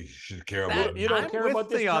really should care about. You don't care about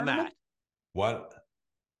this tournament? That. What?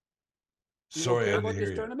 Sorry, I didn't hear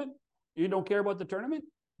you. Tournament? You don't care about the tournament?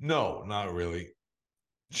 No, not really.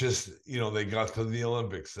 Just they got to the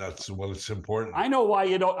Olympics. That's what's important. I know why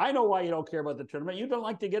you don't care about the tournament. You don't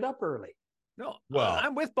like to get up early. No, well,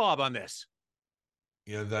 I'm with Bob on this.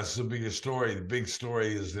 Yeah, that's the biggest story. The big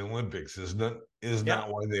story is the Olympics, isn't it? Is not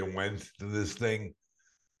why they went to this thing.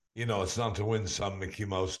 It's not to win some Mickey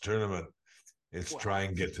Mouse tournament. It's try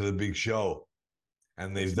and get to the big show.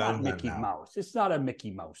 And they've done that Mickey now. Mouse. It's not a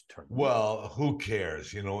Mickey Mouse tournament. Well, who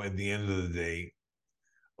cares? At the end of the day.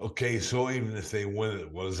 Okay, so even if they win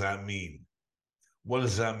it, what does that mean? What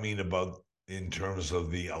does that mean about in terms of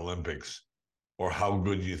the Olympics or how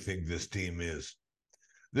good you think this team is?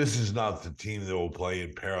 This is not the team that will play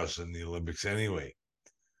in Paris in the Olympics anyway.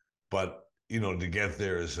 But, to get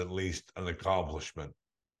there is at least an accomplishment.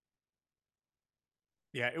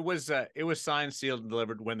 Yeah, it was signed, sealed, and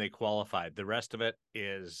delivered when they qualified. The rest of it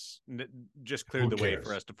is just cleared the way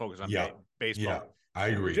for us to focus on baseball. Yeah, I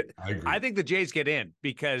agree. I think the Jays get in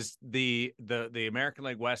because the American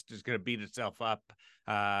League West is going to beat itself up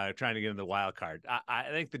trying to get in the wild card. I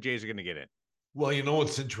think the Jays are going to get in. Well,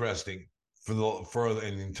 what's interesting for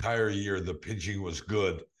an entire year, the pitching was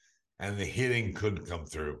good, and the hitting couldn't come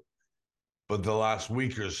through. But the last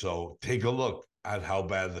week or so, take a look at how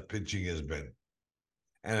bad the pitching has been.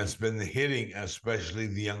 And it's been the hitting, especially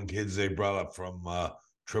the young kids they brought up from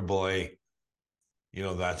AAA.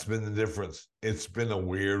 That's been the difference. It's been a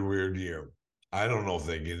weird year. I don't know if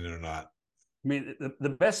they get in or not. I mean, the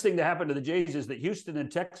best thing to happen to the Jays is that Houston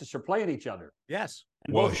and Texas are playing each other. Yes.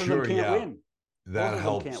 And both of them can't win. That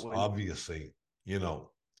helps, obviously,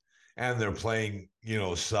 And they're playing,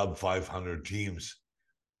 sub 500 teams.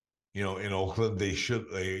 In Oakland,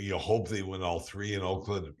 you hope they win all three in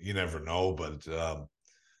Oakland. You never know, but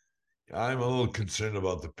I'm a little concerned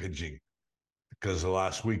about the pitching because the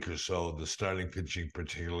last week or so, the starting pitching,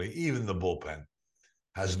 particularly, even the bullpen,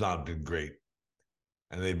 has not been great.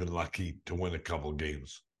 And they've been lucky to win a couple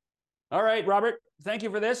games. All right, Robert. Thank you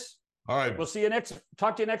for this. All right. We'll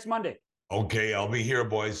talk to you next Monday. Okay, I'll be here,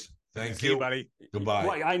 boys. Thank you, buddy. Goodbye.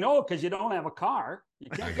 Well, I know, because you don't have a car. You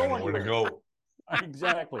can't go anywhere. Where to go.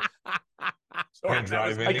 Exactly. Can't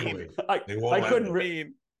drive anyway. I couldn't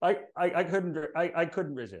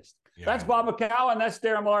resist. Yeah. That's Bob McCown. That's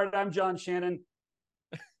Darren Millard. I'm John Shannon.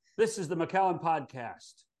 This is the McCown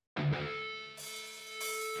Podcast.